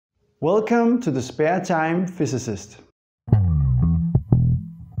Welcome to the Spare Time Physicist.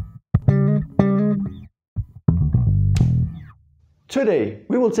 Today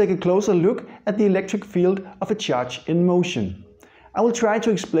we will take a closer look at the electric field of a charge in motion. I will try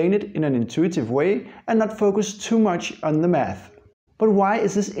to explain it in an intuitive way and not focus too much on the math. But why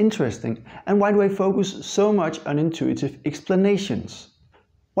is this interesting, and why do I focus so much on intuitive explanations?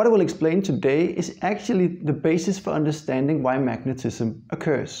 What I will explain today is actually the basis for understanding why magnetism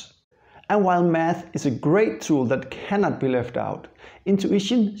occurs. And while math is a great tool that cannot be left out,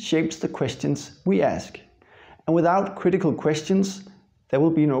 intuition shapes the questions we ask. And without critical questions, there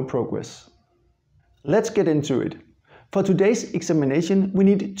will be no progress. Let's get into it. For today's examination, we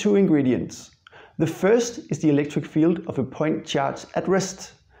need two ingredients. The first is the electric field of a point charge at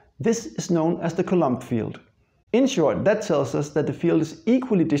rest. This is known as the Coulomb field. In short, that tells us that the field is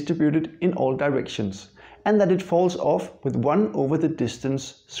equally distributed in all directions, and that it falls off with 1 over the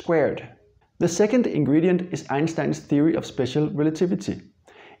distance squared. The second ingredient is Einstein's theory of special relativity.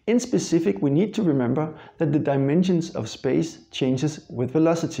 In specific, we need to remember that the dimensions of space changes with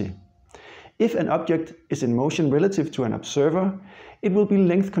velocity. If an object is in motion relative to an observer, it will be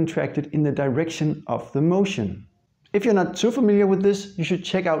length contracted in the direction of the motion. If you're not too familiar with this, you should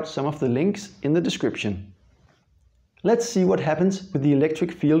check out some of the links in the description. Let's see what happens with the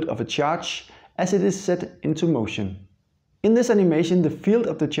electric field of a charge as it is set into motion. In this animation, the field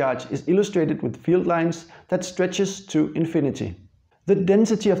of the charge is illustrated with field lines that stretches to infinity. The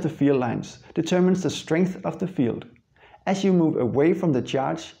density of the field lines determines the strength of the field. As you move away from the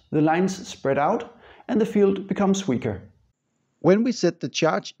charge, the lines spread out and the field becomes weaker. When we set the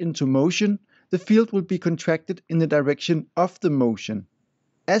charge into motion, the field will be contracted in the direction of the motion.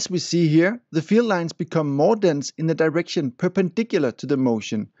 As we see here, the field lines become more dense in the direction perpendicular to the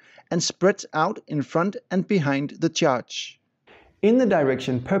motion and spreads out in front and behind the charge. In the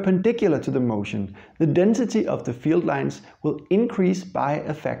direction perpendicular to the motion, the density of the field lines will increase by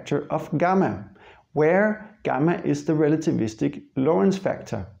a factor of gamma, where gamma is the relativistic Lorentz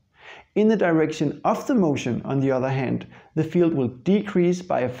factor. In the direction of the motion, on the other hand, the field will decrease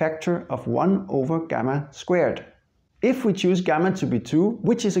by a factor of 1 over gamma squared. If we choose gamma to be 2,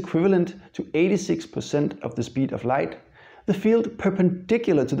 which is equivalent to 86% of the speed of light, the field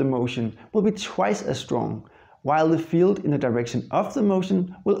perpendicular to the motion will be twice as strong, while the field in the direction of the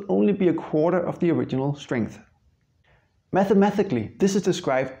motion will only be a quarter of the original strength. Mathematically, this is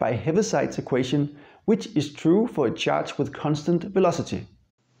described by Helpfull's equation, which is true for a charge with constant velocity.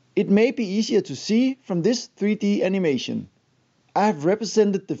 It may be easier to see from this 3D animation. I have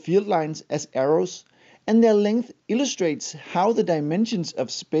represented the field lines as arrows, and their length illustrates how the dimensions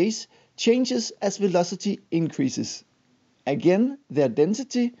of space changes as velocity increases. Again, their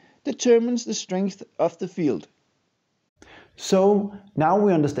density determines the strength of the field. So now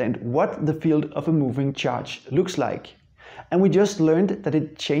we understand what the field of a moving charge looks like. And we just learned that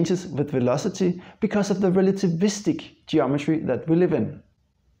it changes with velocity because of the relativistic geometry that we live in.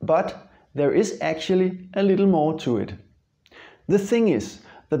 But there is actually a little more to it. The thing is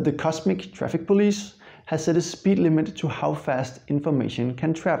that the cosmic traffic police has set a speed limit to how fast information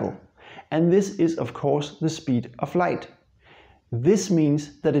can travel. And this is of course the speed of light. This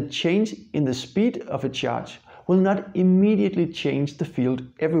means that a change in the speed of a charge will not immediately change the field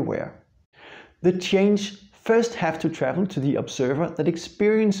everywhere. The change first have to travel to the observer that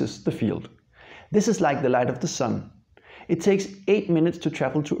experiences the field. This is like the light of the sun. It takes 8 minutes to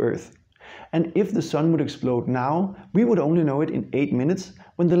travel to Earth. And if the sun would explode now, we would only know it in 8 minutes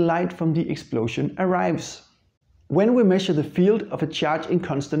when the light from the explosion arrives. When we measure the field of a charge in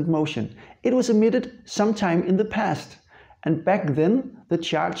constant motion, it was emitted sometime in the past. And back then, the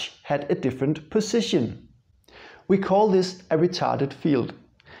charge had a different position. We call this a retarded field.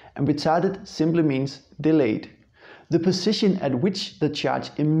 And retarded simply means delayed. The position at which the charge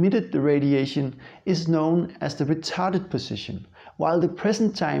emitted the radiation is known as the retarded position, while the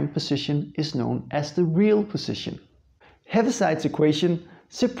present time position is known as the real position. Helpfull's equation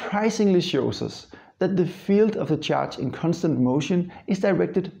surprisingly shows us that the field of the charge in constant motion is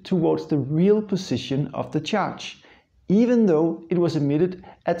directed towards the real position of the charge, even though it was emitted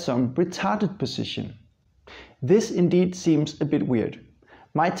at some retarded position. This indeed seems a bit weird.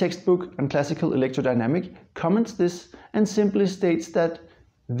 My textbook on classical electrodynamics comments this and simply states that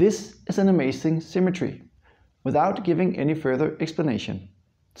this is an amazing symmetry, without giving any further explanation.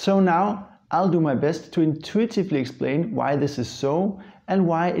 So now I'll do my best to intuitively explain why this is so and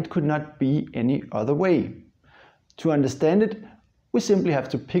why it could not be any other way. To understand it, we simply have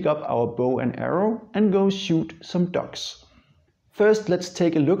to pick up our bow and arrow and go shoot some ducks. First, let's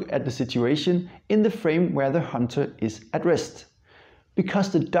take a look at the situation in the frame where the hunter is at rest.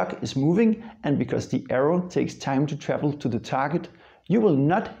 Because the duck is moving and because the arrow takes time to travel to the target, you will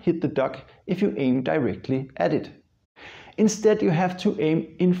not hit the duck if you aim directly at it. Instead, you have to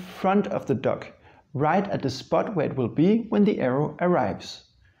aim in front of the duck, right at the spot where it will be when the arrow arrives.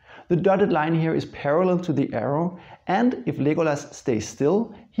 The dotted line here is parallel to the arrow, and if Legolas stays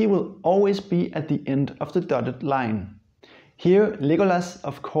still, he will always be at the end of the dotted line. Here, Legolas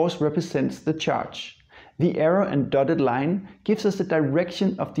of course represents the charge. The arrow and dotted line gives us the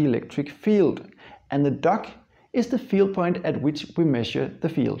direction of the electric field, and the duck is the field point at which we measure the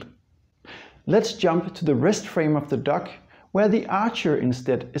field. Let's jump to the rest frame of the duck, where the archer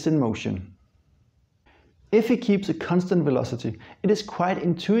instead is in motion. If he keeps a constant velocity, it is quite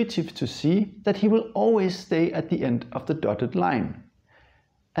intuitive to see that he will always stay at the end of the dotted line.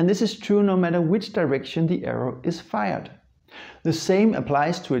 And this is true no matter which direction the arrow is fired. The same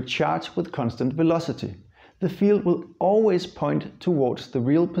applies to a charge with constant velocity. The field will always point towards the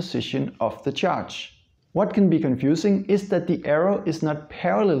real position of the charge. What can be confusing is that the arrow is not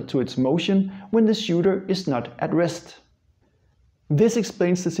parallel to its motion when the shooter is not at rest. This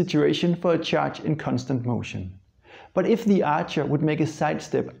explains the situation for a charge in constant motion. But if the archer would make a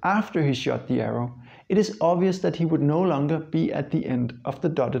sidestep after he shot the arrow, it is obvious that he would no longer be at the end of the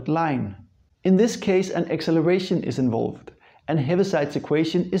dotted line. In this case, an acceleration is involved, and Heaviside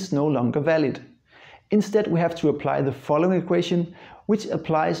equation is no longer valid. Instead, we have to apply the following equation, which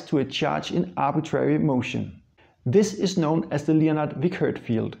applies to a charge in arbitrary motion. This is known as the Liénard Wiechert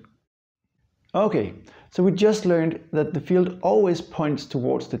field. Okay, so we just learned that the field always points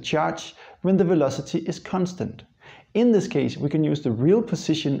towards the charge when the velocity is constant. In this case, we can use the real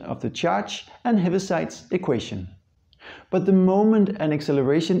position of the charge and Heaviside's equation. But the moment an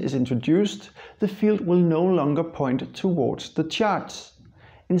acceleration is introduced, the field will no longer point towards the charge.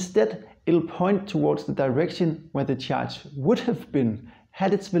 Instead, it will point towards the direction where the charge would have been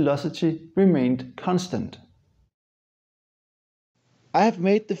had its velocity remained constant. I have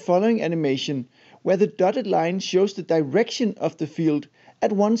made the following animation where the dotted line shows the direction of the field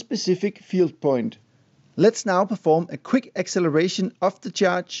at one specific field point. Let's now perform a quick acceleration of the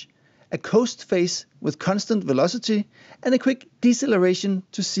charge, a coast phase with constant velocity, and a quick deceleration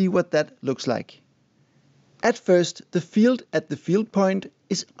to see what that looks like. At first, the field at the field point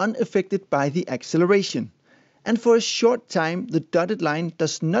is unaffected by the acceleration, and for a short time the dotted line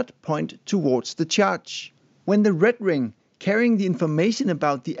does not point towards the charge. When the red ring carrying the information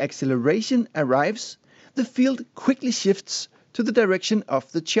about the acceleration arrives, the field quickly shifts to the direction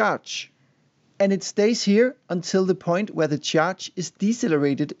of the charge. And it stays here until the point where the charge is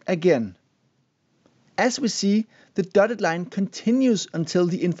decelerated again. As we see, the dotted line continues until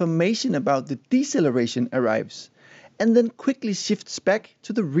the information about the deceleration arrives, and then quickly shifts back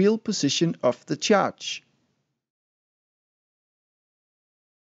to the real position of the charge.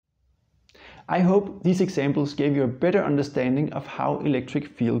 I hope these examples gave you a better understanding of how electric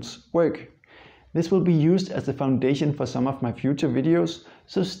fields work. This will be used as the foundation for some of my future videos,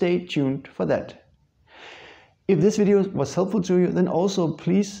 so stay tuned for that. If this video was helpful to you, then also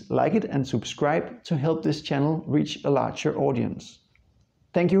please like it and subscribe to help this channel reach a larger audience.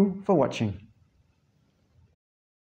 Thank you for watching.